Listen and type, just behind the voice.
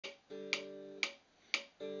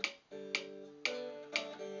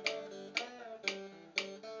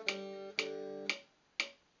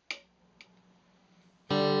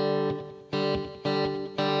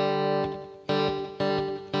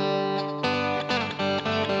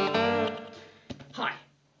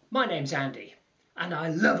My name's Andy, and I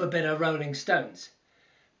love a bit of Rolling Stones,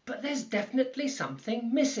 but there's definitely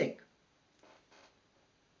something missing.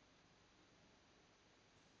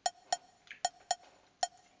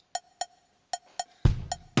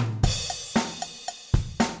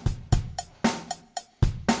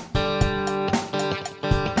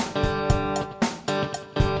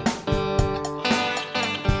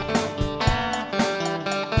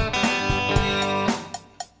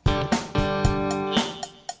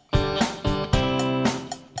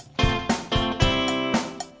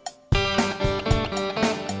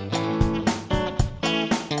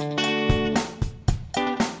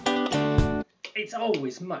 It's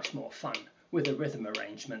always much more fun with a rhythm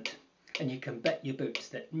arrangement, and you can bet your boots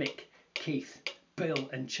that Mick, Keith, Bill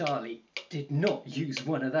and Charlie did not use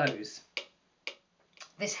one of those.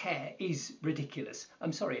 This hair is ridiculous.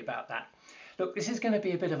 I'm sorry about that. Look, this is going to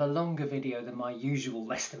be a bit of a longer video than my usual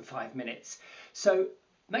less than 5 minutes, so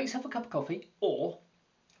make yourself a cup of coffee or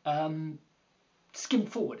skim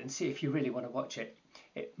forward and see if you really want to watch it.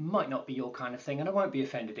 It might not be your kind of thing, and I won't be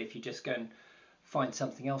offended if you just go and find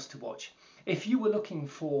something else to watch. If you were looking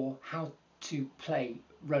for how to play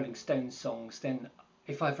Rolling Stones songs, then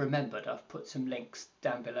if I've remembered, I've put some links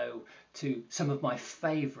down below to some of my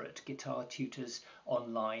favourite guitar tutors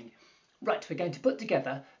online. Right, we're going to put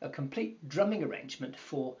together a complete drumming arrangement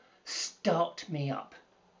for Start Me Up.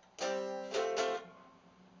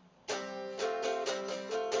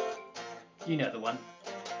 You know the one.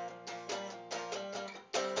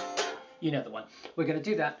 You know the one. We're going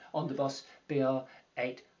to do that on the Boss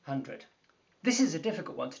BR800. This is a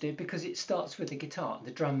difficult one to do because it starts with the guitar and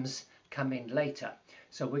the drums come in later.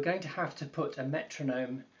 So we're going to have to put a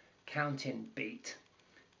metronome count-in beat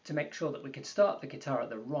to make sure that we can start the guitar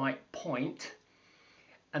at the right point,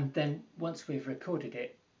 and then once we've recorded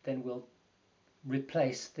it, then we'll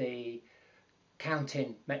replace the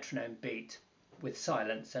count-in metronome beat with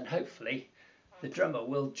silence, and hopefully the drummer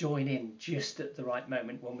will join in just at the right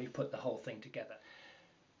moment when we put the whole thing together.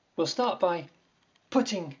 We'll start by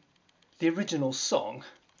putting the original song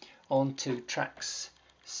onto tracks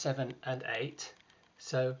 7 and 8.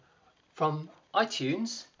 So from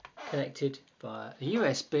iTunes, connected via a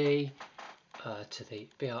USB to the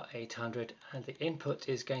BR800, and the input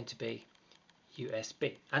is going to be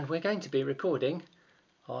USB. And we're going to be recording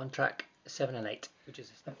on track 7 and 8, which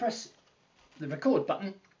is I press the record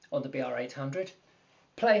button on the BR800,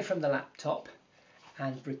 play from the laptop,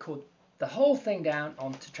 and record the whole thing down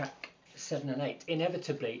onto track 7 and 8.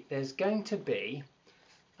 Inevitably, there's going to be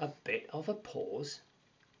a bit of a pause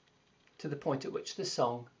to the point at which the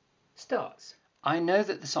song starts. I know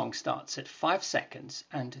that the song starts at 5 seconds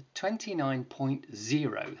and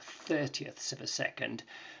 29.0 of a second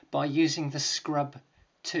by using the scrub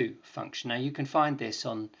 2 function. Now you can find this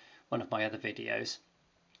on one of my other videos.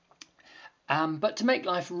 But to make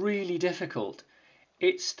life really difficult,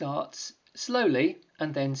 it starts slowly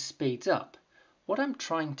and then speeds up. What I'm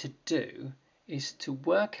trying to do is to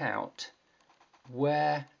work out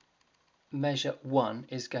where measure 1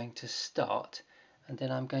 is going to start, and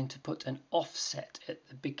then I'm going to put an offset at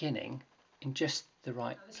the beginning in just the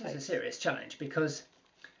right place. This is a serious challenge because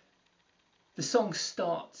the song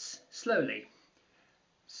starts slowly,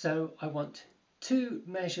 so I want 2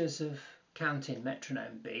 measures of count-in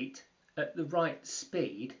metronome beat at the right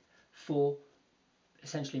speed for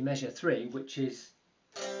essentially measure 3, which is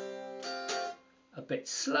a bit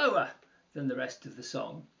slower than the rest of the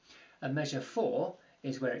song, and measure 4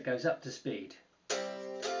 is where it goes up to speed.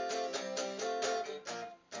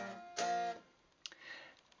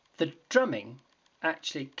 The drumming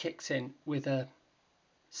actually kicks in with a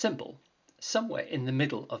cymbal somewhere in the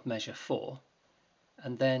middle of measure 4,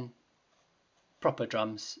 and then proper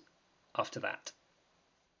drums after that.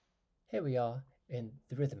 Here we are in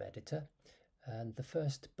the rhythm editor, and the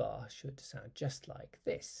first bar should sound just like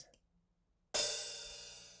this.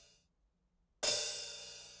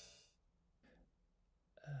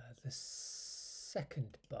 The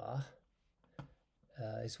second bar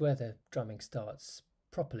is where the drumming starts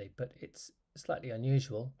properly, but it's slightly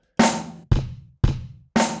unusual.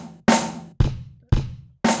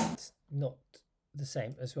 It's not the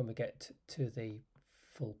same as when we get to the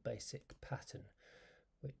full basic pattern,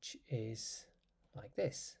 which is like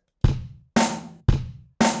this.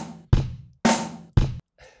 I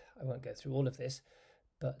won't go through all of this,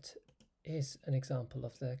 but here's an example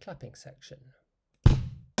of the clapping section.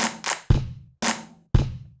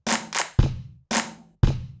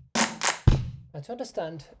 Now, to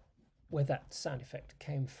understand where that sound effect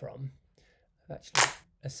came from, I've actually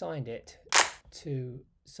assigned it to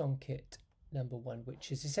Songkit number 1,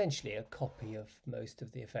 which is essentially a copy of most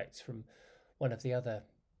of the effects from one of the other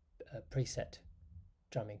preset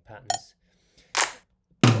drumming patterns.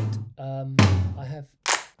 But I have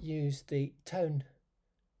used the tone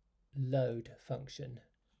load function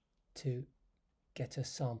to get a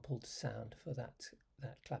sampled sound for that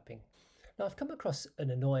clapping. Now I've come across an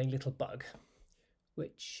annoying little bug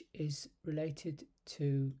which is related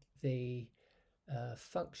to the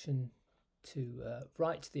function to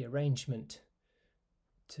write the arrangement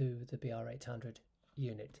to the BR800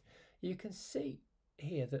 unit. You can see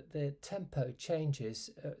here that the tempo changes,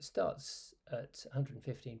 starts at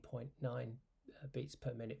 115.9 beats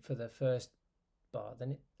per minute for the first bar,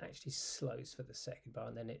 then it actually slows for the second bar,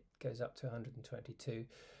 and then it goes up to 122,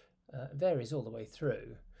 varies all the way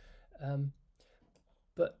through.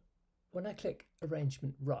 But when I click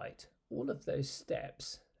arrangement right, all of those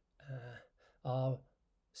steps are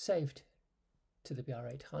saved to the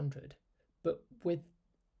BR800, but with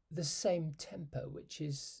the same tempo, which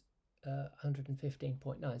is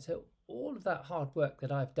 115.9. So all of that hard work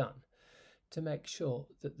that I've done to make sure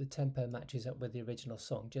that the tempo matches up with the original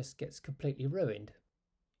song just gets completely ruined.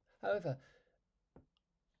 However,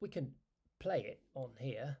 we can play it on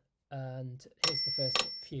here, and here's the first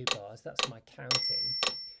few bars. That's my counting,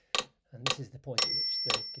 and this is the point at which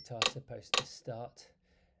the guitar's supposed to start,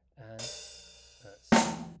 and that's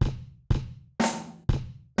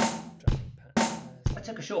drumming pattern. I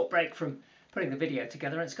took a short break from putting the video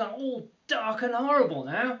together, and it's gone all dark and horrible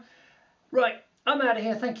now. Right, I'm out of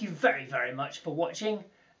here. Thank you very, very much for watching.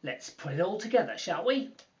 Let's put it all together, shall we?